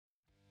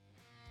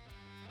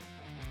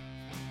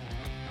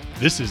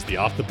This is the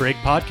Off the Break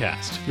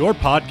Podcast, your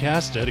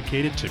podcast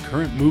dedicated to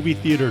current movie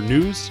theater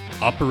news,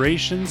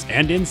 operations,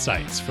 and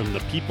insights from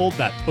the people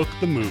that book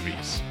the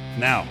movies.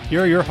 Now,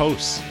 here are your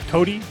hosts,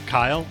 Cody,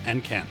 Kyle,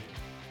 and Ken.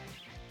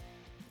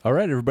 All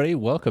right, everybody,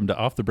 welcome to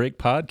Off the Break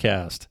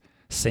Podcast.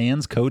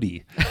 Sans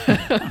Cody.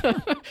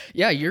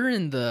 Yeah, you're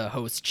in the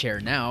host chair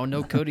now.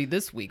 No Cody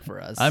this week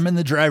for us. I'm in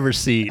the driver's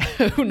seat.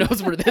 Who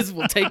knows where this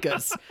will take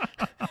us?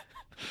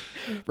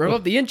 Rev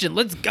up the engine.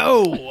 Let's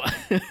go.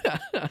 We're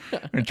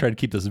going to try to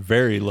keep this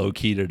very low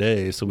key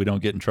today so we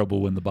don't get in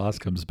trouble when the boss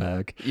comes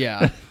back.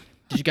 Yeah.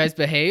 Did you guys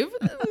behave?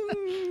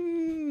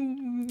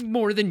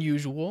 More than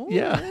usual.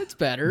 Yeah. It's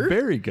better.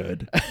 Very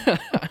good.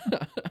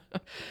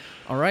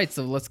 All right,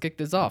 so let's kick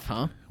this off,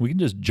 huh? We can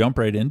just jump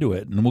right into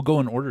it, and we'll go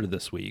in order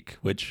this week,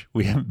 which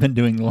we haven't been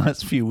doing the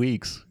last few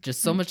weeks.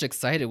 Just so much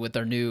excited with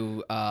our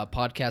new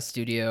podcast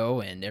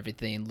studio and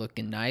everything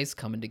looking nice,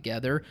 coming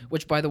together,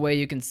 which, by the way,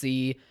 you can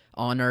see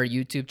on our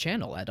YouTube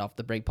channel at Off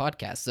the Break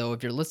Podcast. So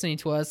if you're listening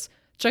to us,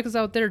 check us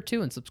out there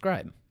too and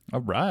subscribe. All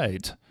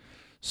right.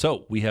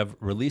 So we have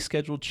release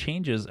schedule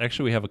changes.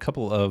 Actually, we have a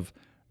couple of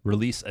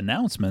release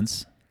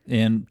announcements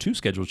and 2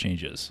 schedule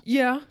changes.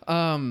 Yeah.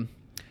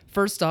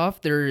 First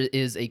off, there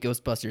is a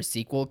Ghostbusters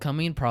sequel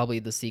coming, probably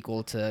the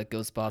sequel to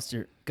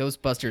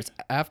Ghostbusters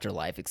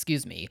Afterlife,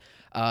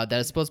 that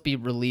is supposed to be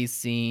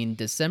releasing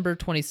December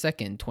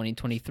 22nd,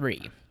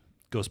 2023.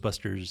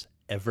 Ghostbusters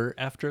Ever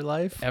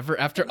Afterlife? Ever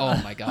After? Oh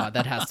my God,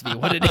 that has to be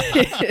what it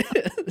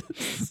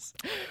is.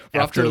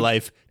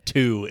 Afterlife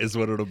 2 is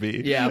what it'll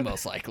be. Yeah,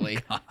 most likely.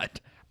 God.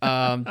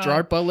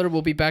 Gerard Butler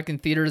will be back in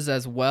theaters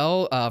as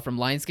well. From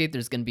Lionsgate,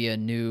 there's going to be a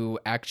new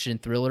action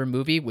thriller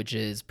movie, which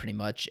is pretty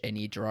much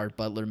any Gerard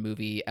Butler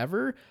movie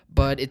ever,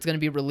 but it's going to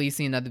be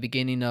releasing at the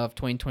beginning of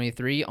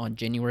 2023 on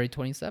January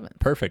 27th.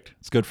 Perfect.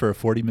 It's good for a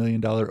 $40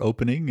 million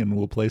opening, and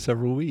we'll play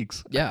several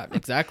weeks. Yeah,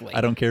 exactly. I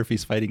don't care if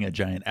he's fighting a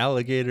giant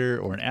alligator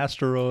or an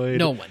asteroid.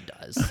 No one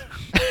does.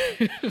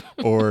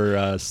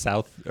 Or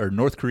South or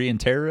North Korean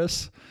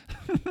terrorists.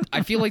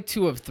 I feel like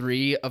 2 of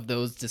 3 of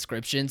those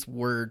descriptions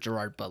were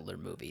Gerard Butler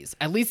movies.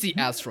 At least the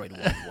asteroid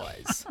one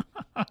was.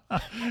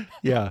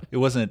 Yeah, it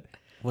wasn't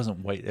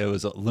white. It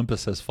was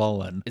Olympus Has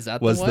Fallen. Is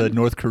that was the one? the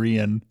North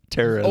Korean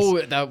terrorist? Oh,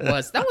 that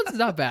one's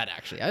not bad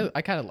actually.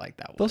 I kind of like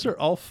that one. Those are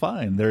all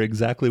fine. They're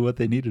exactly what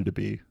they needed to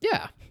be.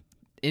 Yeah,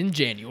 in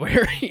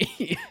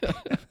January.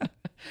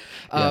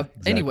 Exactly.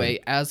 Anyway,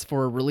 as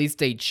for release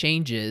date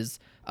changes,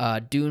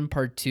 Dune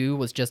Part 2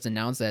 was just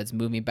announced that it's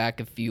moving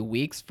back a few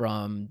weeks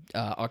from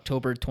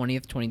October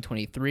 20th,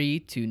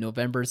 2023 to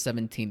November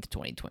 17th,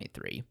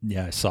 2023.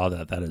 Yeah, I saw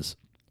that. That is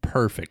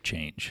perfect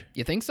change.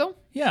 You think so?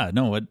 Yeah,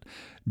 no,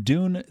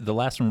 Dune, the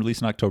last one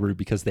released in October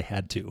because they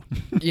had to.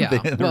 Yeah.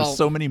 There were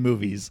so many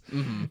movies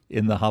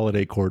in the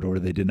holiday corridor,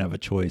 they didn't have a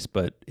choice,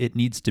 but it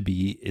needs to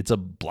be, it's a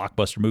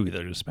blockbuster movie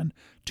they're going to spend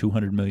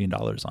 $200 million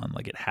on.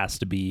 Like, it has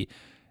to be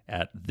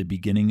at the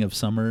beginning of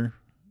summer,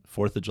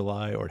 4th of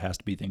July, or it has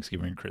to be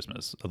Thanksgiving and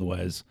Christmas.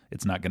 Otherwise,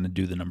 it's not going to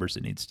do the numbers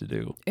it needs to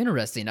do.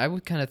 Interesting. I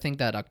would kind of think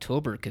that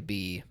October could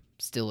be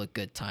still a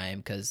good time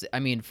because,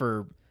 I mean,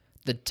 for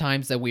the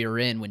times that we were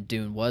in when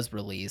Dune was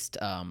released,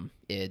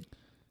 it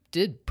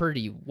did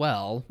pretty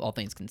well, all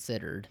things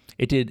considered.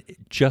 It did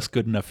just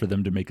good enough for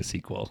them to make a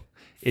sequel.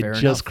 Fair It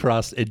just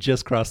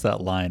enough. crossed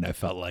that line. I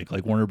felt like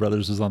Warner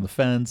Brothers was on the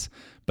fence,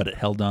 but it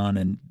held on,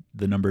 and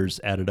the numbers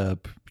added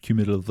up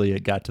cumulatively.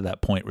 It got to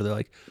that point where they're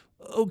like,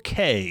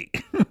 okay,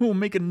 we'll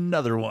make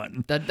another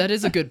one. That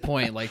is a good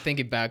point. Like,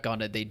 thinking back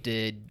on it, they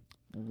did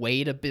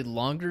wait a bit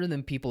longer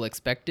than people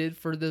expected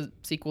for the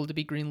sequel to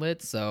be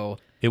greenlit. So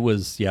It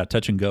was,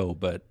 touch and go,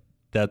 but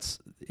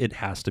it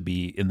has to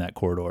be in that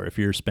corridor. If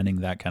you're spending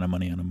that kind of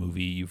money on a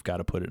movie, you've got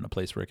to put it in a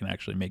place where it can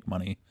actually make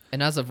money.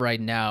 And as of right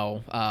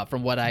now,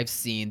 from what I've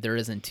seen, there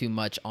isn't too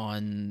much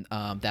on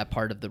that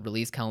part of the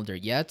release calendar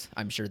yet.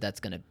 I'm sure that's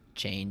going to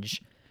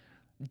change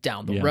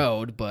down the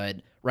road, but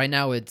right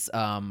now it's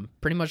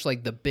pretty much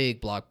like the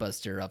big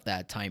blockbuster of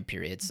that time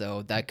period.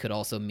 So that could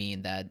also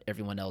mean that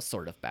everyone else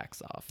sort of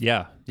backs off.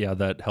 Yeah,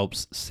 that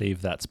helps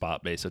save that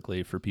spot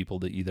basically for people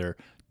to either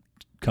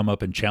come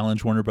up and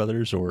challenge Warner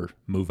Brothers or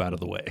move out of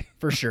the way.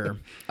 For sure.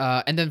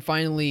 And then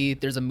finally,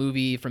 there's a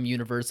movie from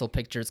Universal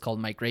Pictures called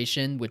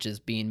Migration, which is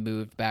being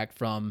moved back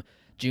from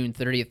June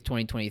 30th,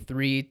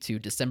 2023 to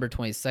December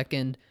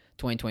 22nd,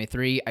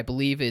 2023. I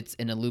believe it's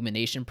an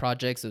Illumination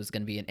project, so it's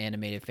going to be an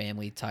animated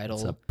family title.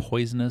 It's a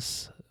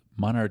poisonous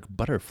monarch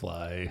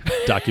butterfly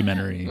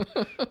documentary.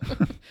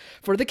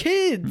 For the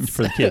kids.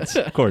 For the kids,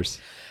 of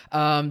course.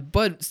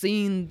 But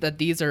seeing that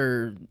these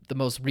are the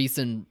most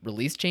recent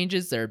release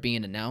changes that are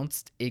being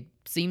announced, it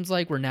seems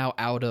like we're now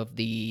out of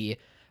the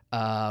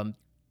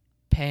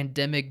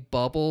pandemic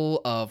bubble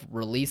of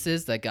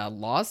releases that got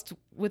lost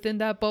within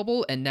that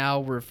bubble, and now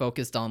we're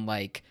focused on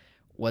like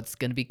what's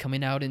going to be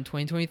coming out in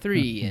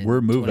 2023 and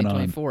We're moving on.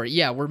 2024.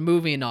 Yeah, we're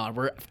moving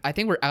on. I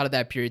think we're out of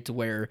that period to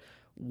where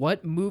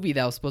what movie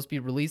that was supposed to be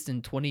released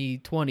in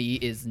 2020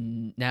 is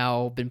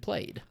now been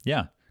played.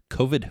 Yeah.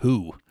 COVID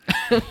who?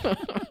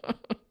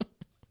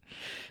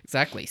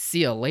 Exactly.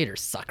 See you later,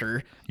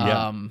 sucker.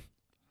 Yeah.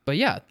 But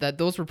yeah,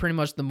 those were pretty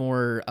much the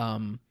more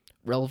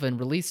relevant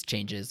release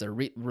changes or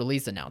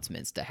release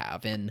announcements to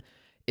have. And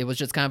it was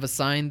just kind of a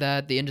sign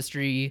that the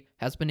industry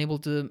has been able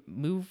to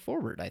move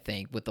forward, I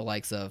think, with the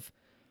likes of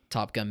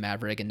Top Gun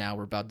Maverick. And now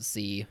we're about to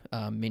see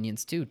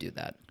Minions 2 do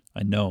that.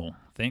 I know.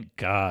 Thank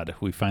God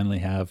we finally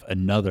have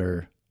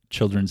another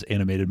children's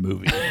animated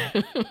movie.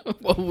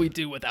 What will we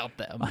do without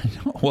them? I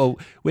know. Well,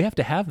 we have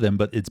to have them,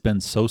 but it's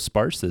been so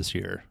sparse this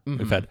year. Mm-hmm.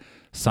 We've had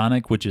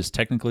Sonic, which is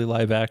technically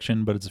live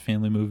action, but it's a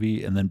family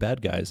movie, and then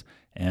Bad Guys,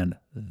 and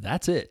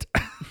that's it.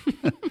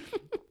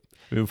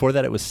 Before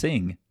that, it was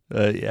Sing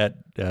at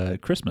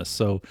Christmas.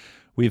 So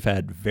we've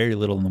had very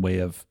little in the way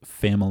of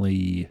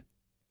family,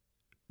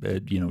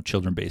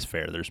 children-based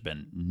fare. There's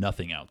been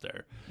nothing out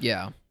there.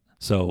 Yeah.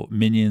 So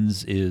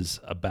Minions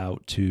is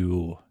about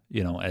to,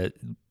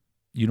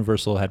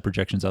 Universal had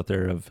projections out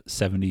there of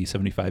 70,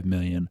 75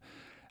 million.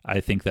 I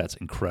think that's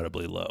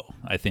incredibly low.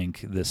 I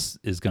think this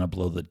is going to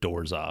blow the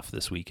doors off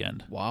this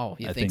weekend. Wow,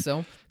 you think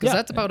so? Because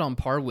that's about on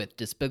par with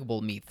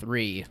Despicable Me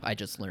 3, I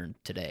just learned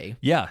today.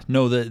 Yeah,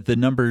 no, the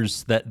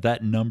numbers,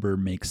 that number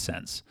makes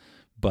sense.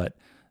 But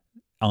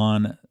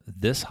on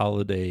this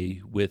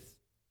holiday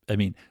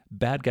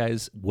Bad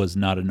Guys was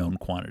not a known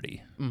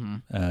quantity.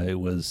 Mm-hmm. It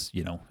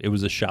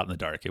was a shot in the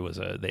dark. It was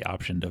they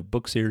optioned a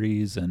book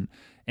series and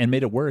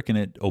made it work, and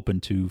it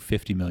opened to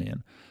 50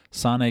 million.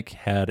 Sonic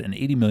had an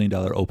 $80 million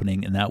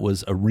opening, and that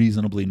was a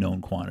reasonably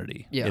known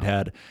quantity.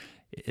 Yeah.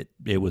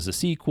 It was a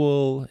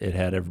sequel. It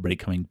had everybody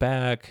coming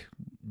back.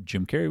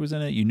 Jim Carrey was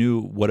in it. You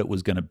knew what it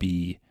was going to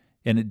be,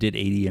 and it did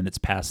 80, and it's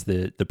past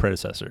the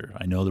predecessor.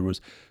 I know there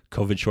was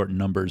COVID shortened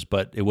numbers,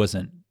 but it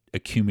wasn't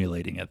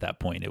accumulating at that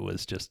point. It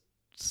was just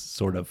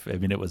sort of,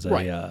 it was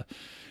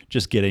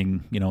just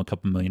getting, a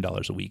couple $1 million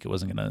a week. It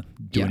wasn't going to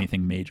do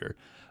anything major.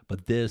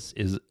 But this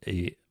is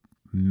a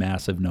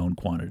massive known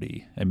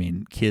quantity.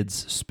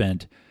 Kids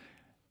spent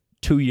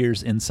 2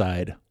 years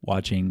inside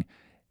watching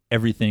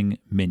everything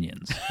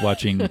Minions,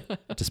 watching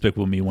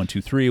Despicable Me 1,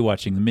 2, 3,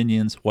 watching the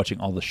Minions, watching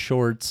all the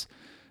shorts.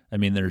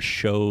 There's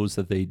shows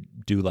that they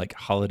do, like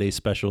holiday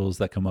specials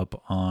that come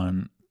up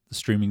on the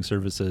streaming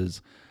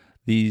services.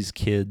 These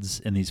kids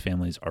and these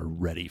families are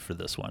ready for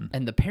this one.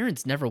 And the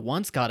parents never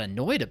once got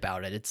annoyed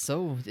about it. It's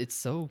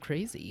so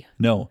crazy.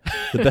 No,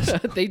 the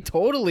best. They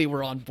totally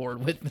were on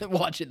board with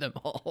watching them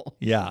all.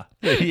 Yeah.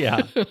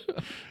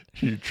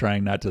 You're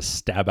trying not to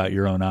stab out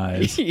your own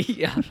eyes.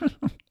 Yeah.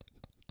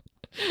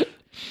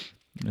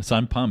 So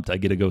I'm pumped. I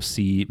get to go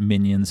see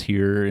Minions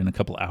here in a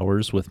couple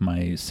hours with my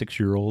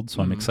 6-year-old.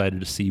 So I'm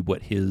excited to see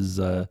what his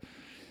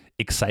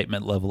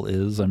excitement level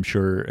is. I'm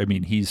sure,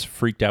 he's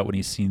freaked out when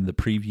he's seen the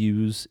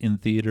previews in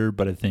theater,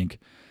 but I think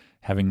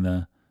having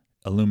the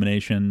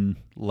illumination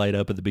light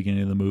up at the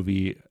beginning of the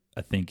movie,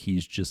 I think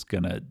he's just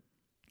gonna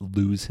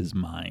lose his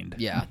mind.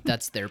 Yeah,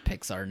 that's their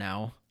Pixar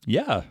now.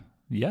 Yeah,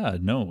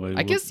 no.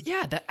 I guess,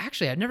 that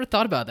actually, I've never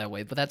thought about it that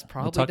way, but that's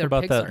probably we'll talk their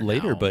about Pixar that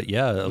later. now. But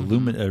yeah,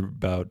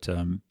 about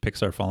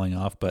Pixar falling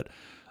off, but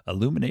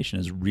Illumination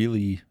has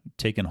really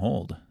taken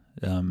hold.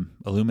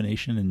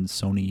 Illumination and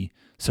Sony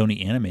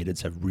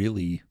Animateds have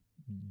really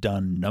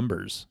done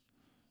numbers.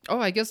 Oh,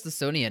 I guess the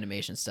Sony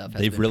animation stuff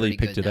has They've been really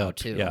pretty picked good it now, up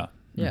too. Yeah.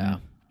 Yeah.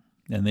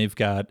 Mm-hmm. And they've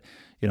got,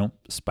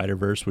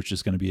 Spider-Verse, which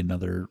is going to be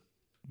another,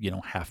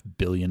 $500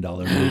 million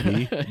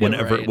movie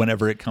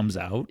whenever it comes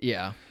out.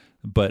 Yeah.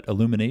 But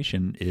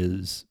Illumination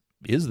is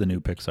the new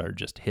Pixar,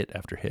 just hit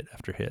after hit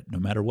after hit, no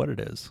matter what it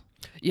is.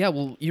 Yeah,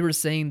 well, you were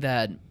saying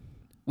that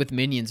with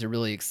Minions, they're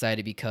really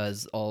excited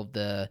because all of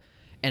the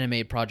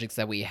animated projects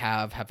that we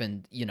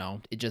haven't,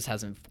 it just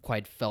hasn't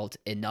quite felt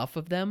enough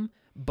of them.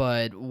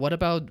 But what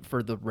about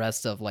for the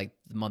rest of the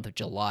month of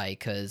July?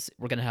 Because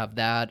we're going to have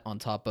that on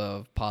top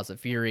of Paws of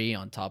Fury,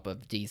 on top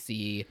of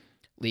DC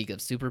League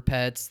of Super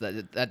Pets.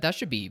 That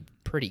should be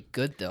pretty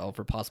good, though,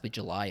 for possibly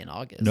July and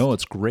August. No,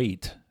 it's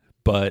great.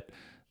 But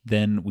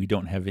then we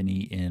don't have any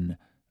in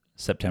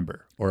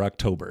September or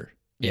October.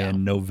 Yeah.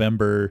 And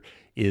November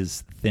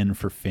is thin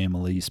for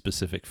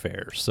family-specific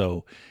fare.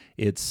 So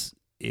it's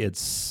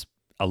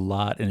a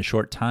lot in a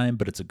short time,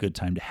 but it's a good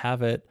time to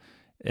have it.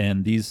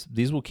 And these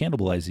will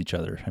cannibalize each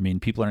other.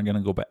 People aren't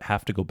going to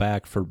have to go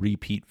back for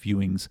repeat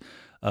viewings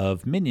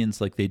of Minions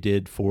like they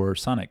did for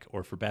Sonic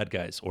or for Bad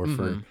Guys or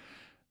for,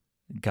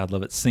 God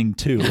love it, Sing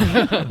 2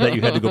 that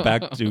you had to go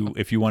back to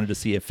if you wanted to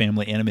see a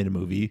family animated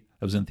movie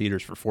that was in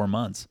theaters for 4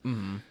 months.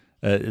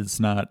 There's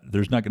not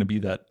going to be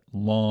that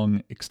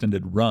long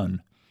extended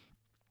run.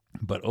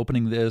 But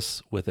opening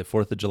this with a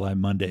 4th of July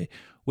Monday,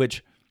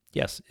 which,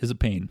 yes, is a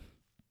pain.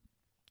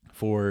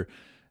 For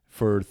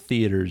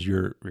theaters,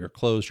 you're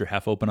closed, you're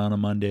half open on a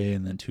Monday,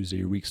 and then Tuesday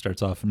your week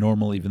starts off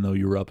normal, even though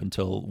you were up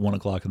until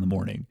 1:00 in the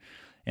morning.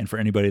 And for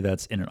anybody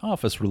that's in an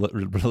office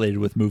related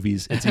with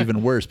movies, it's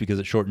even worse because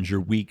it shortens your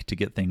week to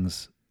get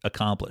things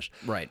accomplished.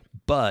 Right.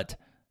 But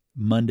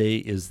Monday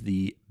is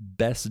the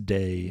best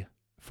day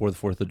for the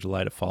 4th of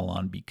July to fall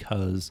on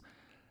because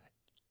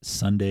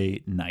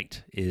Sunday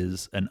night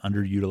is an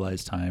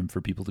underutilized time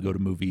for people to go to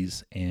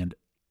movies, and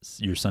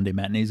your Sunday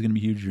matinee is going to be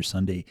huge. Your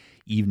Sunday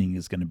evening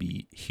is going to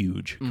be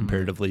huge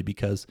comparatively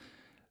because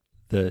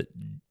the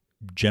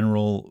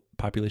general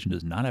population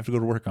does not have to go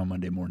to work on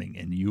Monday morning,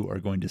 and you are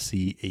going to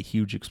see a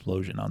huge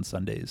explosion on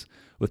Sundays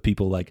with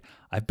people like,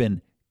 I've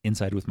been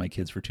inside with my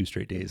kids for 2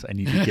 straight days. I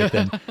need to get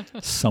them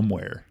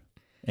somewhere.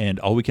 And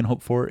all we can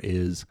hope for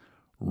is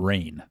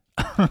rain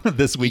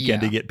this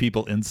weekend to get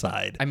people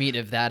inside. I mean,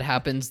 if that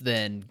happens,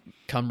 then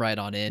come right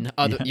on in.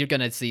 You're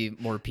going to see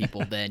more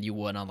people than you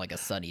would on like a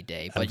sunny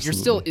day, but it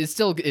still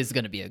is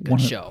going to be a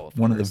good show.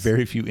 One of the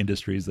very few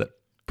industries that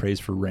prays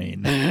for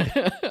rain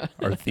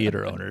are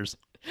theater owners.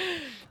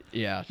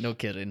 Yeah, no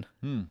kidding.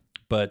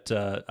 But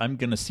I'm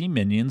going to see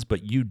Minions,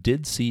 but you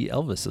did see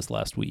Elvis this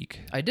last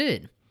week. I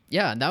did.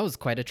 Yeah, and that was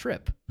quite a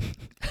trip.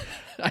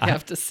 I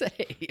have to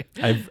say.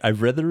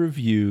 I've read the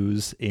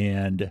reviews,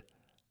 and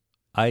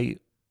I'm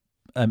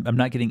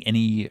not getting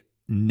any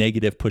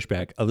negative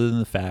pushback other than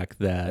the fact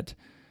that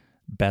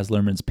Baz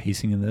Luhrmann's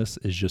pacing in this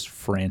is just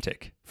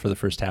frantic for the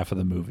first half of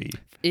the movie.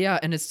 Yeah,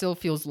 and it still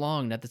feels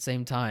long at the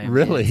same time.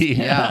 Really?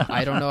 Yeah,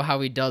 I don't know how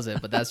he does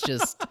it, but that's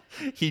just...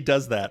 He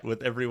does that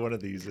with every one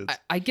of these.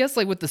 I guess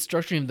like with the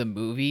structuring of the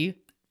movie,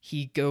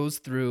 he goes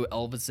through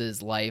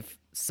Elvis's life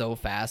so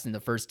fast in the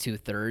first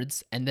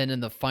 2/3, and then in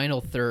the final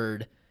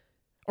third,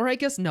 or I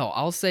guess no,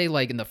 I'll say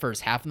like in the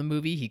first half of the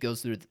movie, he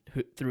goes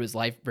through his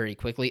life very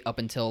quickly up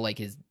until like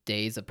his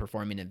days of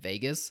performing in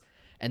Vegas.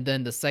 And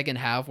then the second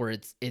half where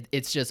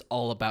it's just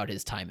all about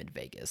his time in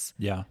Vegas.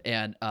 Yeah.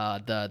 And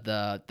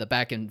the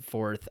back and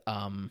forth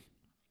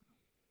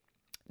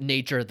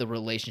nature of the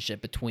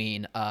relationship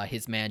between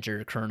his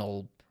manager,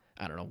 Colonel,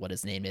 I don't know what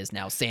his name is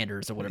now,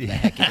 Sanders or whatever the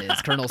heck it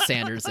is, Colonel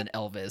Sanders and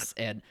Elvis.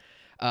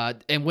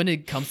 And when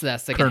it comes to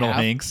that second Colonel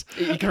half, Hanks.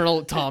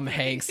 Colonel Tom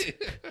Hanks,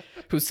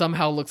 who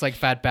somehow looks like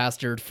Fat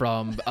Bastard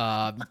from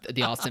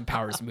the Austin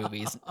Powers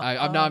movies.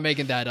 I'm not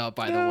making that up,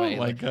 by the way. Oh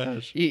my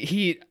gosh.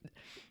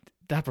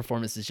 That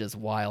performance is just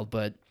wild,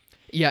 but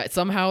yeah,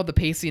 somehow the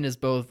pacing is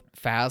both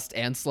fast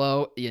and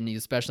slow, and you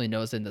especially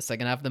notice it in the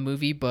second half of the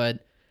movie,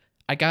 but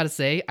I gotta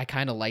say, I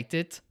kind of liked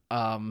it.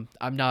 I'm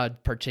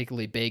not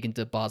particularly big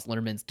into Baz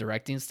Luhrmann's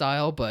directing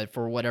style, but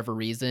for whatever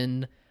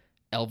reason,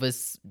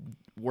 Elvis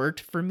worked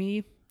for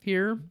me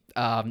here.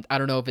 I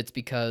don't know if it's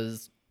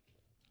because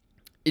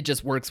it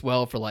just works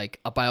well for like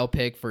a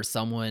biopic for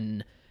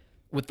someone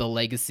with the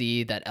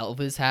legacy that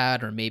Elvis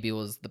had, or maybe it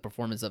was the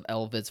performance of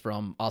Elvis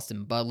from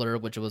Austin Butler,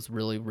 which was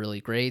really,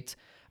 really great.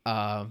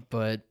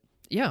 But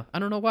yeah, I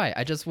don't know why.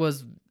 I just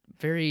was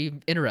very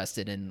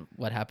interested in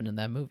what happened in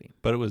that movie.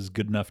 But it was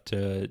good enough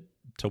to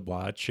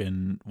watch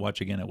and watch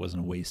again. It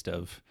wasn't a waste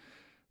of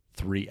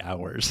 3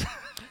 hours.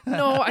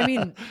 No, I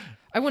mean,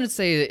 I wouldn't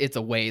say it's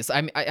a waste.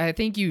 I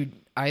think you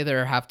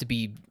either have to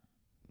be,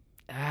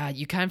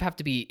 you kind of have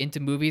to be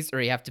into movies,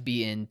 or you have to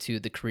be into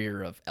the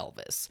career of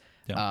Elvis.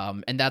 Yeah.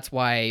 And that's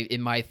why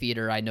in my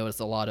theater, I noticed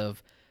a lot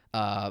of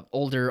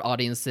older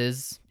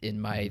audiences in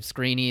my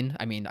screening.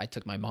 I mean, I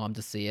took my mom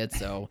to see it,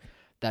 so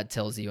that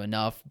tells you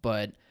enough.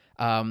 But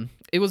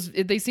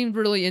they seemed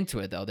really into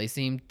it, though. They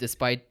seemed,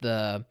 despite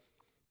the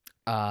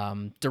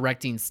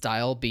directing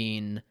style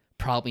being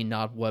probably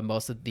not what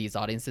most of these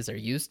audiences are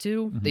used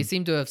to, they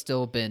seem to have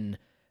still been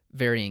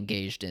very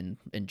engaged and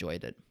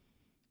enjoyed it.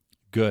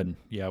 Good.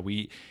 Yeah,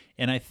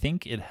 and I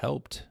think it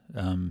helped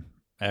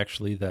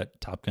actually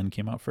that Top Gun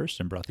came out first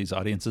and brought these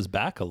audiences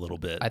back a little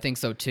bit. I think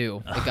so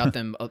too. It got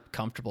them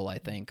comfortable, I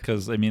think.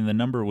 Because I mean, the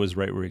number was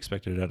right where we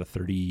expected it at a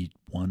 $31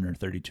 or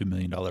 $32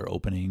 million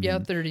opening. Yeah,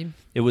 30.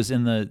 It was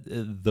in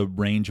the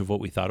range of what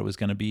we thought it was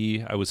going to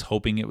be. I was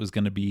hoping it was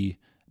going to be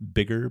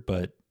bigger,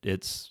 but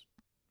it's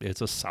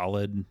a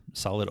solid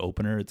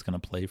opener. It's going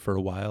to play for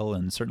a while,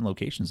 and certain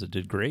locations it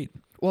did great.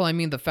 Well, I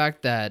mean, the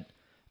fact that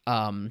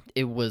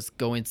it was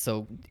going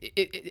so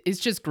it's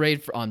just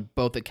great on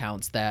both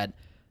accounts that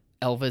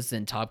Elvis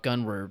and Top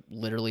Gun were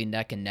literally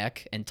neck and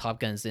neck, and Top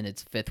Gun's in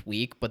its 5th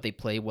week, but they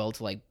play well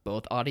to like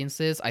both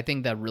audiences. I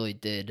think that really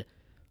did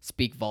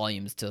speak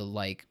volumes to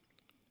like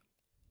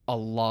a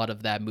lot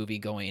of that movie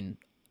going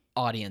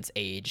audience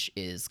age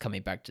is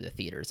coming back to the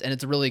theaters. And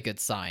it's a really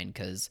good sign,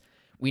 because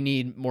we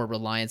need more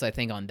reliance, I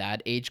think, on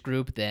that age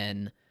group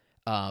than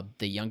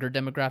the younger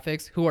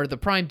demographics, who are the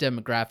prime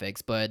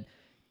demographics, but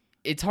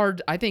it's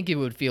hard. I think it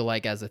would feel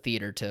like as a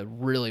theater to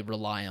really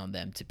rely on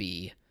them to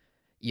be,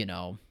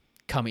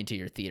 coming to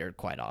your theater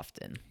quite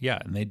often. Yeah,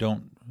 and they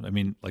don't, I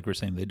mean, like we're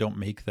saying, they don't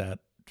make that,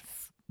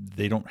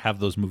 they don't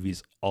have those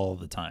movies all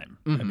the time.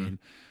 I mean,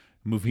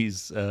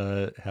 movies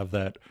have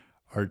that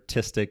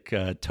artistic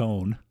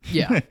tone.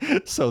 Yeah.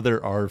 So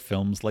there are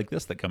films like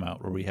this that come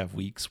out where we have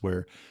weeks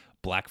where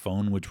Black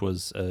Phone, which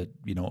was a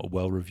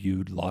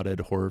well-reviewed,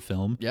 lauded horror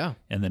film. Yeah.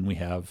 And then we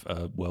have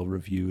a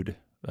well-reviewed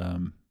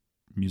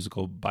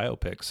musical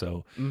biopic.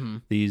 So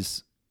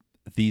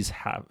these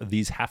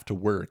have to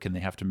work, and they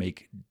have to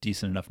make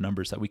decent enough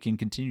numbers that we can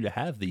continue to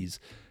have these,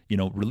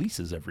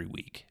 releases every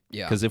week.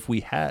 Yeah. Because if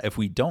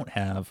we don't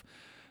have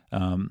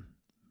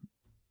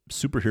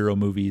superhero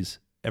movies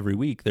every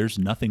week, there's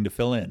nothing to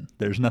fill in.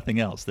 There's nothing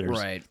else.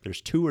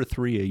 There's 2 or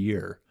 3 a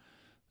year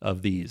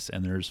of these,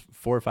 and there's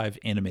 4 or 5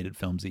 animated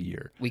films a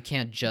year. We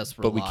can't just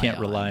rely, but we can't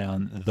rely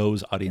on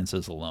those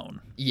audiences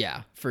alone.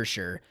 Yeah, for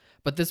sure.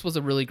 But this was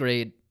a really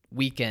great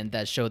weekend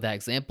that showed that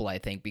example, I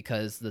think,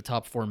 because the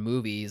top 4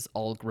 movies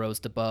all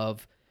grossed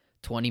above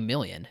 20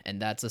 million.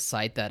 And that's a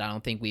sight that I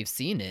don't think we've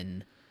seen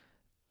in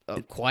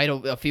quite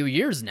a few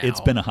years now.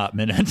 It's been a hot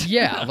minute.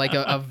 Yeah, like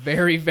a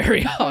very,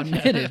 very hot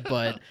minute.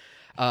 But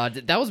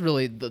that was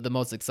really the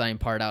most exciting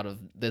part out of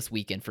this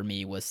weekend for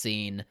me, was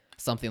seeing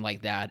something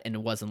like that. And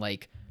it wasn't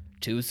like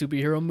 2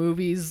 superhero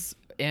movies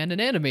and an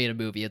animated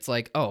movie. It's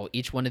like, oh,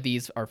 each one of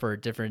these are for a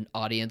different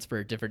audience, for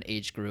a different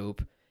age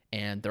group,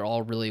 and they're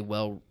all really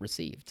well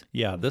received.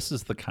 Yeah, this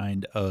is the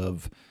kind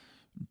of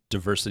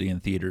diversity in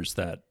theaters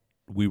that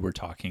we were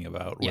talking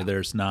about, where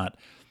there's not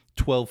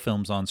 12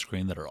 films on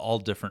screen that are all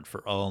different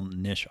for all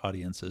niche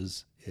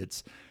audiences.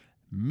 It's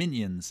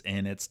Minions,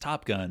 and it's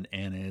Top Gun,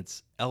 and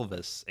it's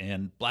Elvis,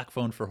 and Black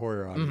Phone for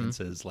horror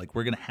audiences. Like,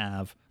 we're going to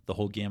have the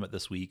whole gamut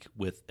this week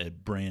with a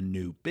brand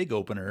new big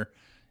opener,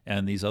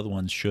 and these other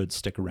ones should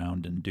stick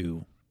around and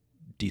do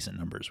decent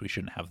numbers. We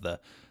shouldn't have the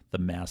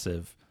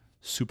massive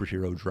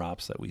superhero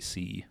drops that we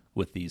see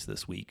with these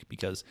this week,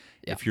 because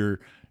if you're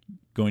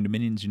going to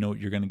Minions, you know what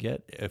you're going to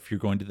get. If you're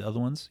going to the other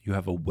ones, you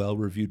have a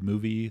well-reviewed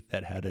movie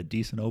that had a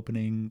decent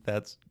opening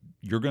that's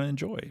you're going to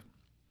enjoy.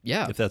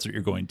 Yeah. If that's what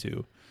you're going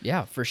to.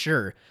 Yeah, for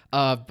sure.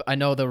 I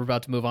know that we're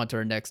about to move on to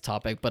our next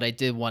topic, but I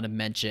did want to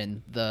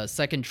mention the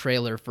second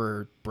trailer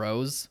for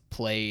Bros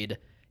played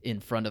in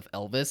front of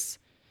Elvis.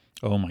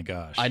 Oh my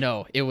gosh. I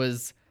know. It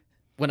was,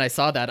 when I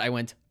saw that, I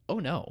went, oh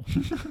no.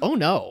 Oh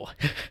no.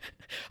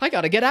 I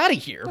got to get out of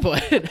here.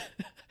 But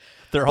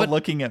they're all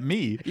looking at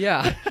me.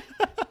 Yeah.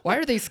 Why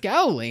are they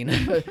scowling?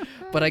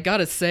 But I got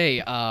to say,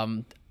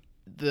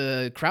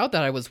 the crowd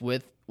that I was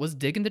with was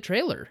digging the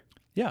trailer.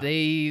 Yeah.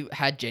 They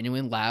had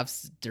genuine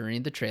laughs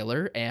during the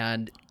trailer,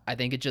 and I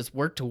think it just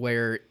worked to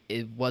where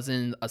it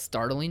wasn't a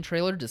startling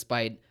trailer,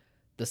 despite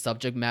the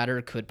subject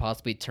matter could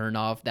possibly turn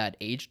off that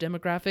age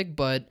demographic.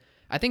 But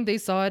I think they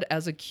saw it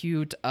as a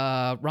cute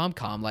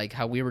rom-com, like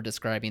how we were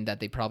describing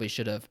that they probably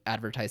should have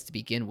advertised to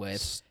begin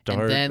with,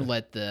 and then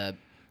let the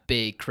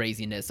big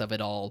craziness of it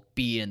all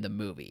be in the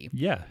movie.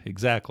 Yeah,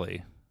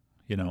 exactly.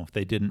 You know,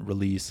 they didn't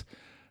release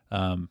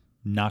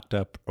Knocked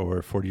Up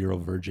or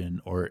 40-Year-Old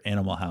Virgin or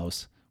Animal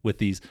House with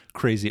these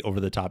crazy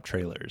over-the-top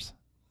trailers.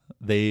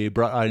 They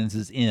brought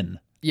audiences in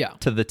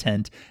to the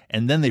tent,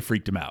 and then they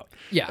freaked them out.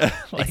 Yeah,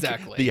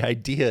 exactly. The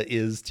idea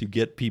is to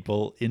get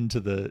people into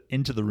the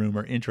room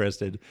or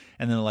interested,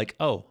 and then like,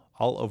 oh,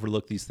 I'll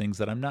overlook these things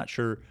that I'm not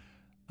sure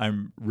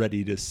I'm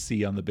ready to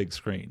see on the big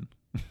screen.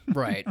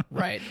 Right.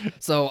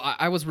 So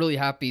I was really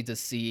happy to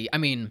see, I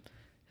mean,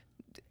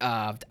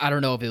 I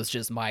don't know if it was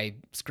just my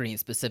screen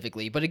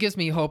specifically, but it gives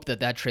me hope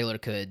that trailer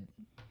could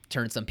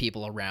turn some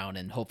people around,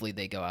 and hopefully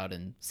they go out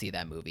and see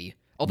that movie.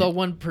 Although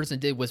one person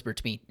did whisper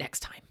to me,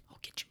 next time, I'll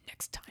get you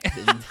next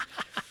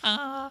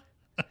time.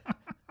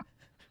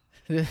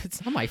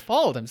 It's not my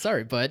fault, I'm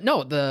sorry. But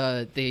no,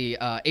 the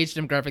age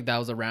demographic that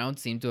was around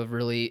seemed to have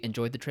really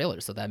enjoyed the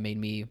trailer, so that made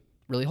me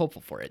really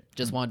hopeful for it.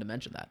 Just wanted to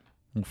mention that.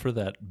 Well, for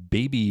that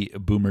baby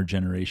boomer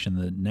generation,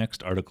 the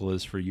next article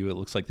is for you. It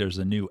looks like there's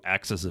a new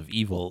axis of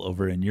evil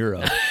over in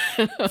Europe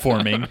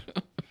forming.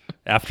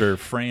 After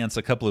France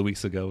a couple of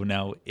weeks ago,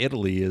 now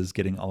Italy is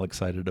getting all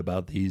excited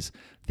about these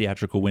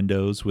theatrical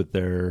windows with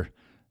their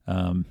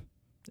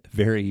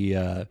very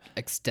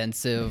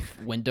extensive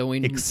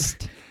windowing.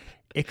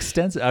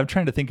 Extensive. I'm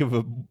trying to think of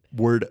a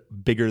word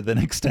bigger than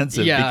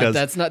extensive. Yeah,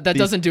 because that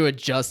doesn't do it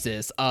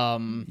justice.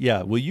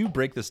 Yeah, will you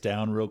break this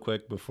down real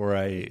quick before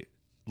I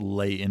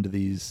lay into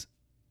these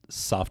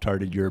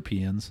soft-hearted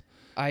Europeans?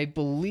 I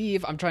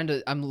believe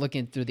I'm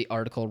looking through the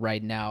article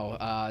right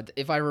now.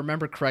 If I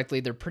remember correctly,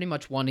 they're pretty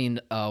much wanting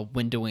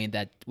windowing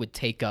that would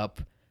take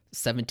up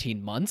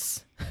 17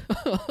 months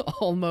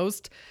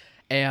almost.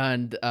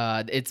 And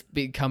it's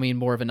becoming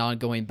more of an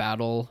ongoing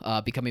battle,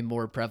 becoming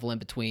more prevalent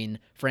between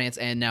France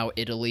and now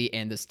Italy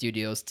and the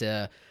studios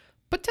to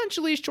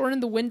potentially shorten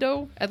the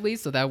window, at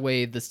least, so that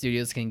way the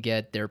studios can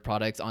get their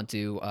products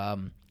onto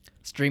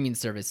streaming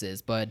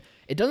services. But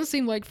it doesn't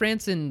seem like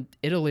France and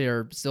Italy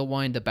are still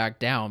wanting to back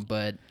down,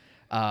 but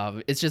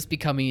it's just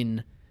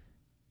becoming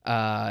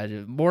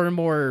more and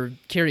more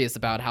curious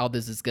about how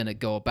this is going to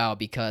go about,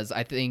 because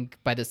I think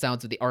by the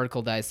sounds of the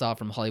article that I saw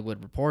from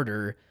Hollywood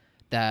Reporter,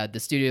 that the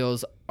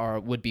studios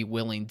would be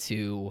willing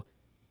to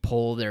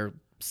pull their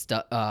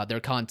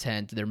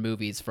content, their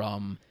movies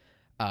from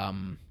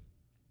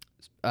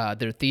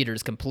their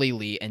theaters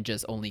completely and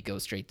just only go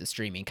straight to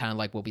streaming, kind of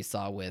like what we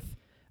saw with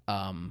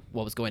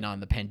what was going on in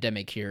the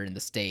pandemic here in the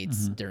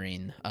States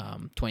during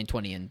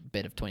 2020 and a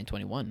bit of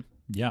 2021.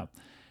 Yeah.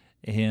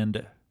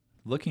 And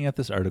looking at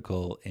this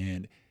article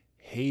and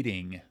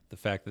hating the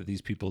fact that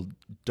these people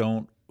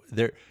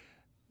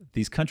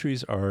these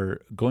countries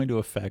are going to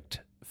affect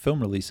film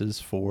releases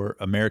for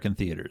American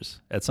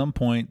theaters. At some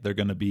point, they're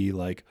going to be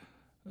like,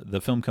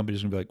 the film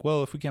companies are going to be like,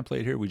 well, if we can't play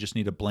it here, we just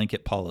need a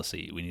blanket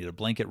policy. We need a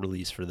blanket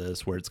release for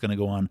this where it's going to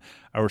go on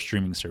our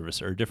streaming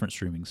service or a different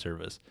streaming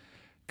service.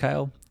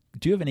 Kyle,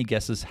 do you have any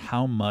guesses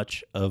how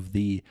much of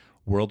the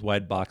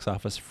worldwide box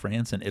office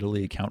France and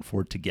Italy account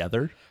for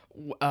together?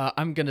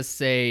 I'm going to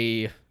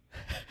say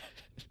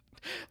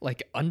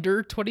Like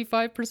under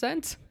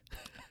 25%?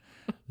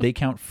 They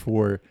count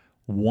for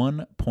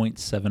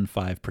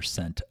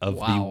 1.75% of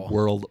Wow. the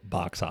world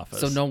box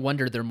office. So no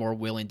wonder they're more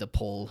willing to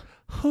pull.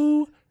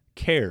 Who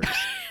cares?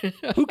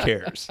 Who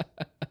cares?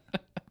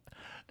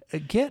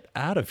 Get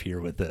out of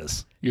here with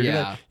this.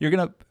 You're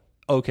gonna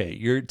okay,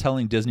 you're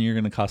telling Disney you're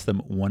gonna cost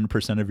them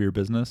 1% of your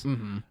business?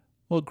 Mm-hmm.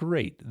 Well,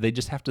 great. They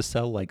just have to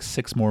sell like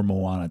 6 more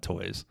Moana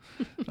toys.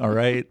 All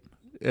right?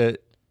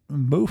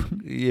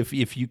 Move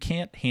if you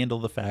can't handle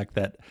the fact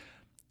that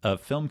a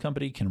film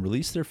company can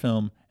release their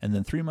film and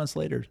then 3 months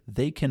later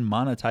they can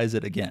monetize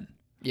it again.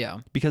 Yeah.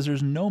 Because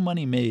there's no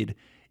money made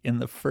in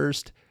the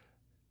first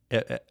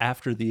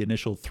after the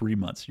initial 3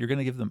 months. You're going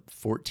to give them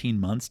 14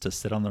 months to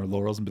sit on their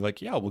laurels and be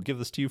like, yeah, we'll give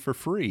this to you for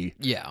free.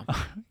 Yeah.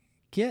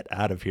 Get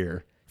out of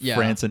here. Yeah.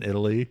 France and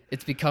Italy.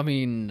 It's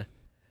becoming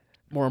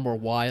more and more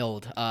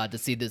wild to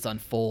see this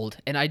unfold.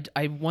 And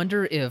I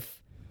wonder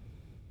if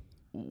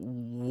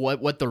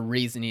what the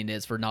reasoning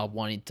is for not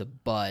wanting to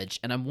budge.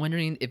 And I'm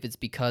wondering if it's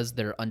because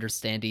their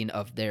understanding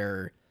of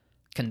their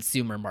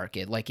consumer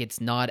market, like it's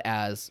not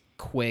as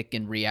quick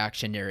and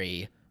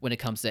reactionary when it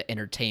comes to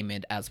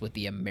entertainment as what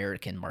the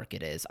American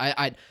market is.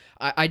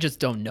 I just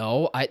don't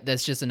know.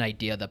 That's just an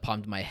idea that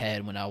popped in my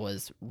head when I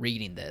was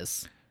reading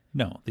this.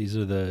 No, these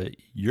are the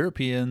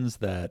Europeans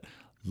that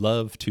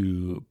love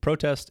to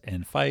protest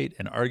and fight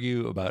and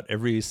argue about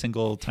every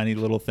single tiny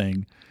little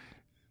thing.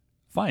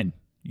 Fine.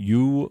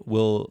 You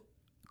will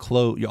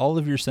close, all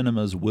of your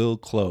cinemas will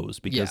close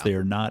because they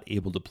are not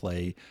able to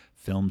play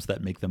films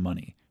that make them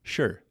money.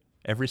 Sure,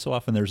 every so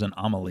often there's an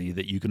Amelie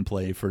that you can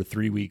play for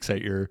 3 weeks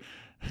at your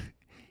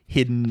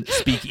hidden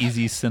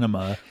speakeasy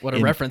cinema. What a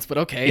reference, but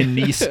okay. in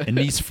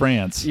Nice,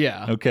 France.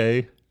 Yeah.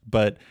 Okay,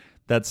 but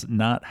that's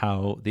not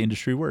how the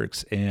industry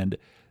works. And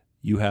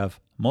you have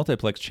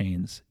multiplex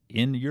chains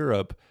in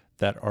Europe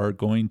that are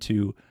going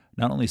to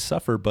not only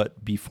suffer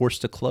but be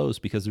forced to close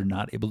because they're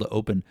not able to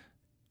open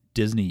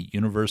Disney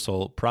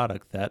Universal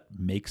product that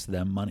makes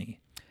them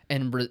money.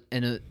 And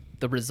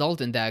the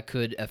result in that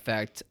could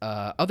affect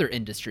other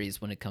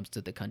industries when it comes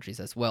to the countries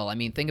as well. I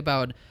mean, think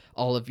about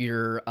all of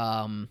your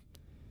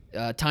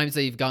times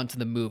that you've gone to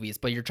the movies,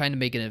 but you're trying to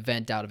make an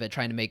event out of it,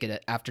 trying to make it an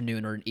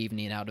afternoon or an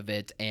evening out of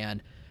it.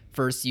 And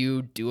first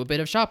you do a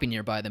bit of shopping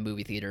nearby the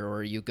movie theater,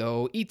 or you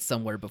go eat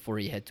somewhere before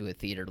you head to a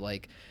theater.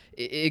 Like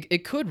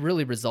it could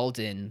really result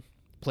in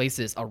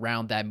places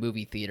around that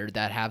movie theater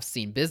that have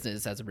seen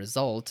business as a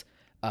result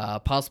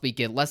possibly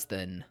get less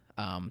than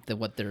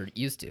what they're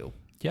used to.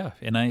 Yeah,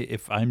 and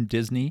if I'm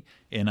Disney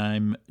and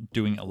I'm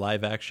doing a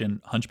live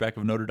action Hunchback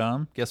of Notre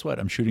Dame, guess what?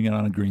 I'm shooting it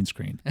on a green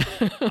screen.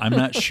 I'm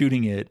not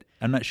shooting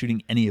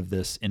any of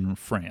this in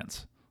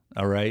France.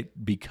 All right,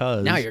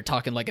 because now you're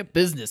talking like a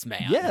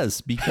businessman.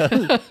 Yes,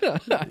 because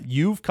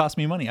you've cost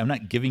me money. I'm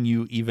not giving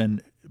you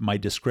even my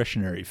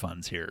discretionary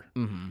funds here.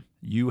 Mm-hmm.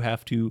 You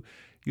have to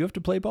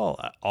play ball.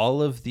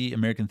 All of the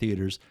American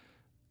theaters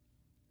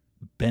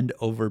bend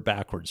over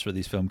backwards for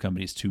these film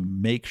companies to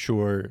make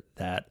sure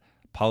that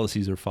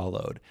policies are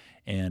followed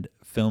and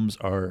films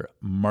are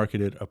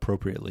marketed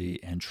appropriately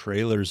and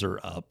trailers are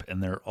up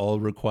and they're all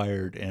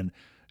required and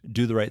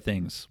do the right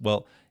things.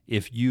 Well,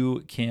 if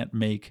you can't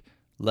make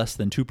less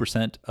than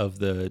 2% of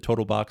the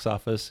total box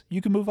office,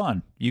 you can move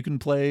on. You can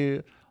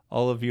play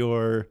all of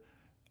your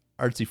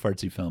artsy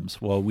fartsy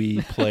films while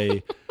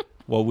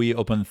we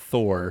open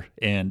Thor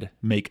and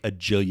make $1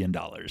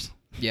 jillion.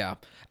 Yeah.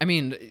 I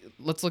mean,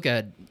 let's look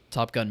at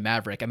Top Gun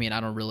Maverick. I mean, I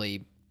don't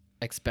really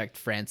expect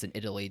France and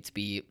Italy to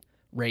be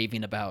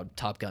raving about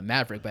Top Gun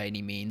Maverick by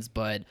any means,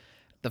 but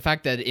the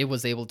fact that it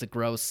was able to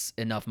gross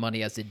enough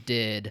money as it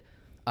did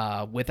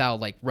without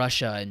like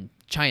Russia and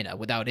China,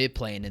 without it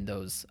playing in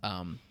those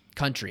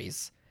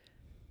countries,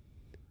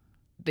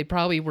 they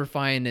probably were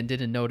fine and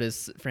didn't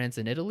notice France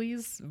and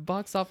Italy's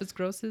box office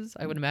grosses,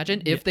 I would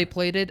imagine. If they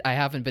played it, I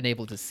haven't been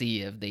able to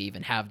see if they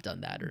even have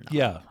done that or not.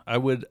 Yeah, I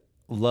would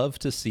love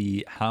to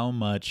see how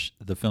much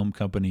the film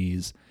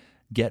companies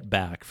get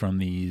back from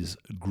these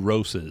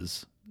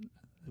grosses,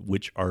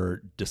 which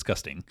are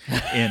disgusting,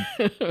 in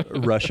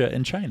Russia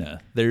and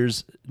China.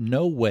 There's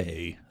no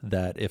way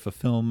that if a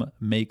film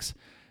makes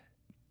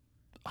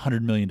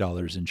 $100 million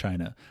in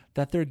China,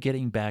 that they're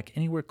getting back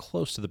anywhere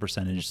close to the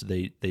percentage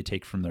they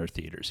take from their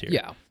theaters here.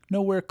 Yeah.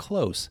 Nowhere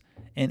close.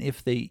 And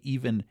if they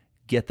even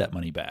get that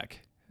money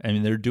back, I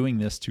mean, they're doing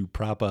this to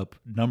prop up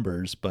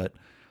numbers, but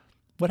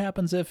what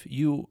happens if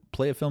you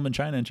play a film in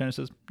China and China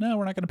says, no,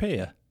 we're not going to pay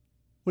you?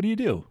 What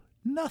do?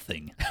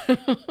 Nothing.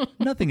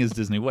 Nothing is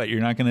Disney. What? You're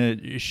not going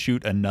to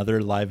shoot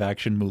another live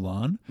action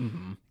Mulan?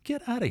 Mm-hmm.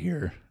 Get out of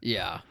here.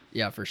 Yeah,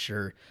 for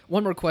sure.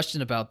 One more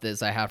question about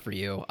this I have for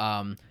you.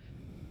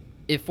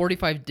 If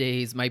 45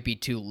 days might be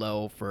too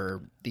low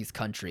for these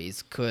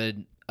countries,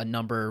 could a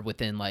number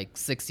within like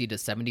 60 to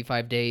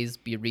 75 days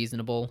be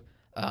reasonable?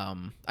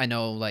 I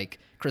know like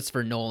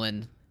Christopher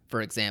Nolan,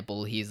 for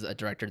example, he's a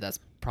director that's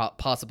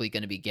possibly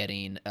going to be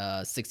getting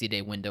a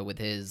 60-day window with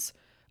his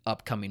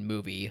upcoming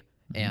movie.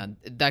 And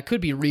that could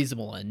be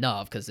reasonable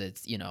enough because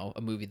it's,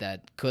 a movie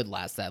that could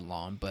last that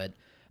long. But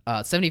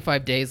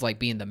 75 days like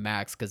being the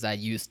max, because that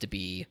used to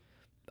be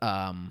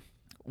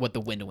what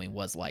the windowing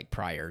was like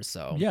prior.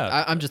 So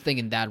Yeah. I'm just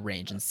thinking that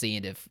range and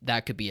seeing if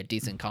that could be a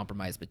decent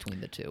compromise between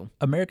the two.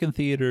 American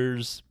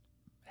theaters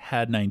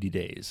had 90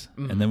 days,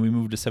 and then we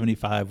moved to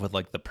 75 with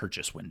like the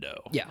purchase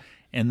window. Yeah.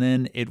 And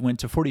then it went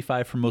to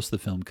 45 for most of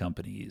the film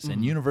companies,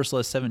 and Universal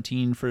has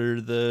 17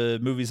 for the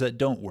movies that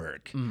don't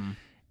work.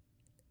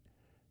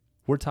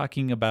 We're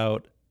talking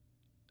about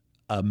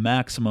a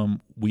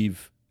maximum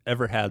we've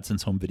ever had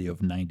since home video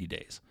of 90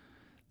 days.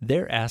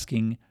 They're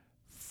asking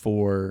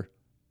for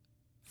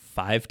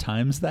 5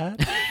 times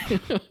that.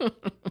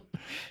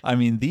 I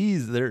mean,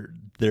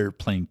 they're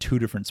playing two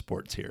different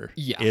sports here.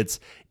 Yeah. It's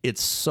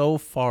so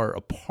far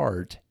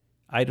apart.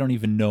 I don't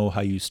even know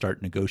how you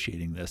start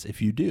negotiating this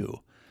if you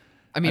do.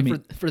 I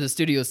mean, for the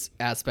studio's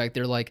aspect,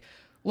 they're like,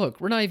 look,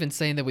 we're not even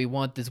saying that we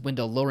want this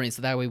window lowering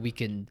so that way we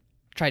can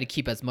try to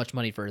keep as much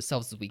money for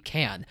ourselves as we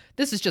can.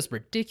 This is just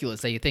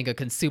ridiculous that you think a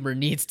consumer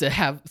needs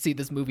to see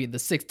this movie in the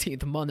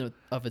 16th month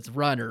of its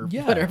run or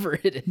whatever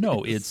it is.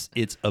 No, it's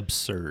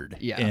absurd.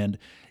 Yeah. And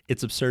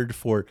it's absurd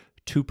for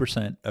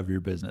 2% of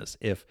your business.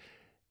 If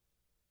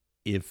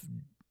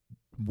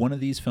one of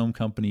these film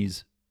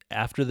companies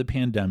after the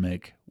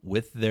pandemic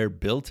with their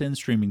built-in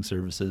streaming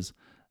services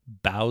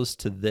bows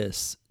to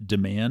this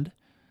demand,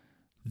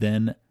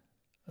 then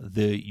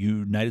the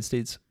United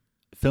States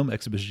film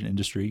exhibition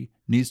industry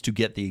needs to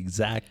get the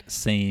exact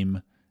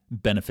same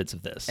benefits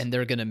of this. And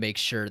they're going to make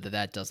sure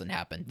that doesn't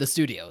happen. The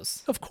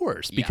studios. Of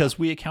course, because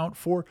we account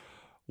for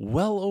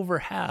well over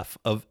half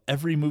of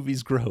every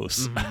movie's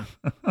gross.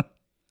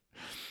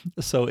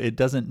 So it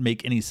doesn't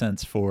make any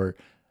sense for,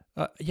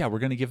 we're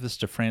going to give this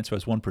to France who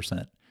has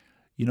 1%.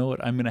 You know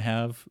what I'm going to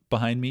have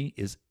behind me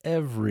is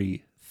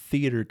every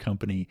theater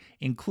company,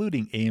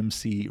 including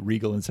AMC,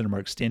 Regal, and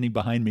Cinemark, standing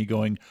behind me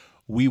going,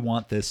 we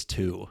want this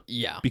too.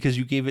 Yeah. Because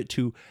you gave it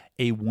to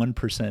a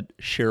 1%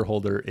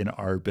 shareholder in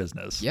our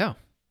business. Yeah.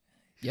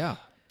 Yeah.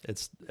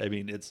 It's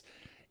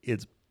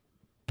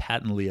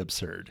patently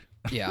absurd.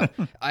 Yeah.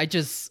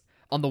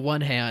 On the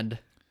one hand,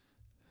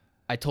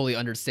 I totally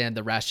understand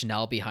the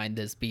rationale behind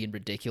this being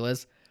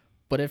ridiculous,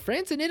 but if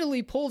France and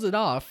Italy pulls it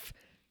off,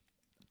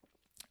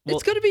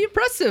 it's going to be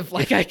impressive.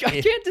 Like, I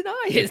can't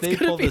deny it. It's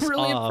going to be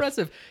really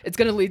impressive. It's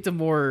going to lead to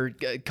more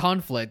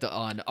conflict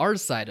on our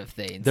side of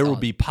things. There will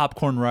be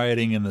popcorn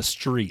rioting in the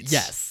streets.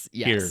 Yes.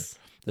 Here.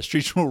 The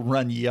streets will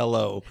run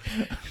yellow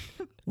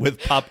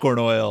with popcorn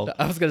oil.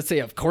 I was going to say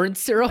of corn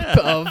syrup.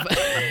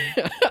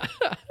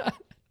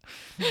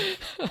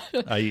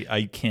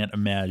 I can't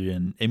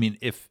imagine. I mean,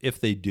 if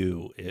they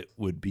do, it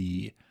would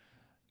be,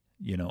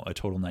 a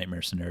total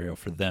nightmare scenario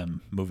for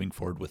them moving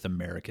forward with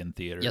American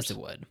theaters. Yes, it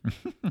would.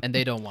 And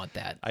they don't want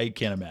that. I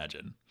can't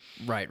imagine.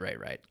 Right.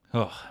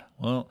 Oh,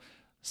 well,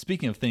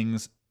 speaking of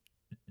things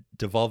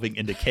devolving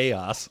into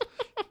chaos,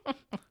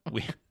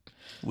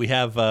 we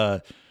have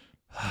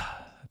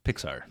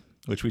Pixar,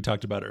 which we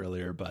talked about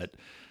earlier, but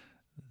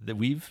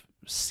we've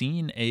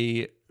seen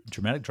a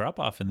dramatic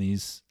drop-off in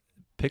these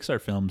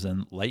Pixar films,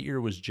 and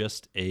Lightyear was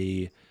just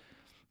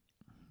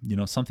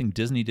something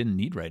Disney didn't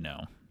need right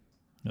now.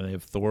 They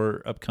have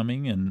Thor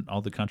upcoming, and all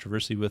the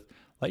controversy with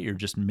Lightyear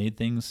just made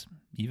things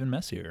even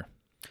messier.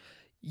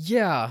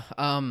 Yeah.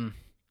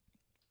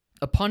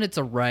 Upon its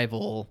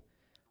arrival,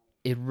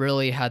 it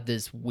really had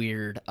this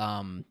weird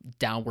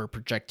downward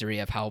trajectory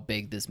of how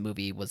big this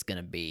movie was going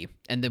to be.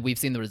 And then we've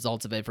seen the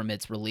results of it from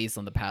its release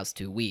in the past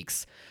 2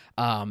 weeks,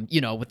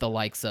 with the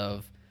likes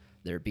of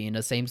there being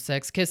a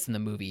same-sex kiss in the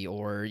movie,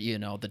 or,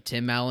 the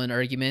Tim Allen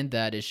argument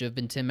that it should have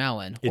been Tim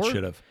Allen. It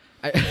should have.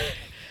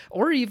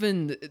 Or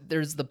even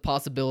there's the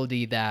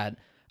possibility that,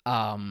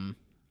 that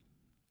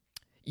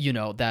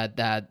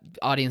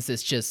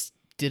audiences just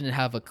didn't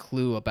have a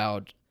clue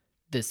about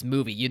this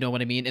movie. You know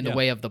what I mean? In the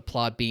way of the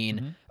plot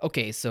being,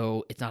 okay,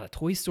 so it's not a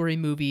Toy Story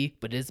movie,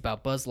 but it is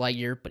about Buzz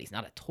Lightyear, but he's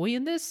not a toy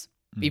in this,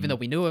 even though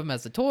we knew him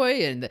as a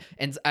toy. And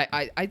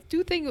I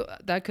do think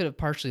that could have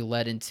partially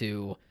led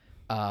into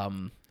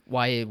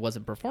why it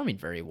wasn't performing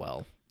very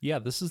well. Yeah,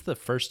 this is the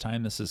first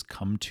time this has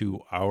come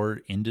to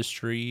our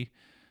industry.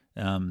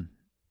 The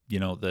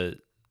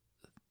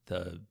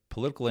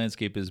political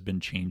landscape has been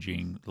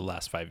changing the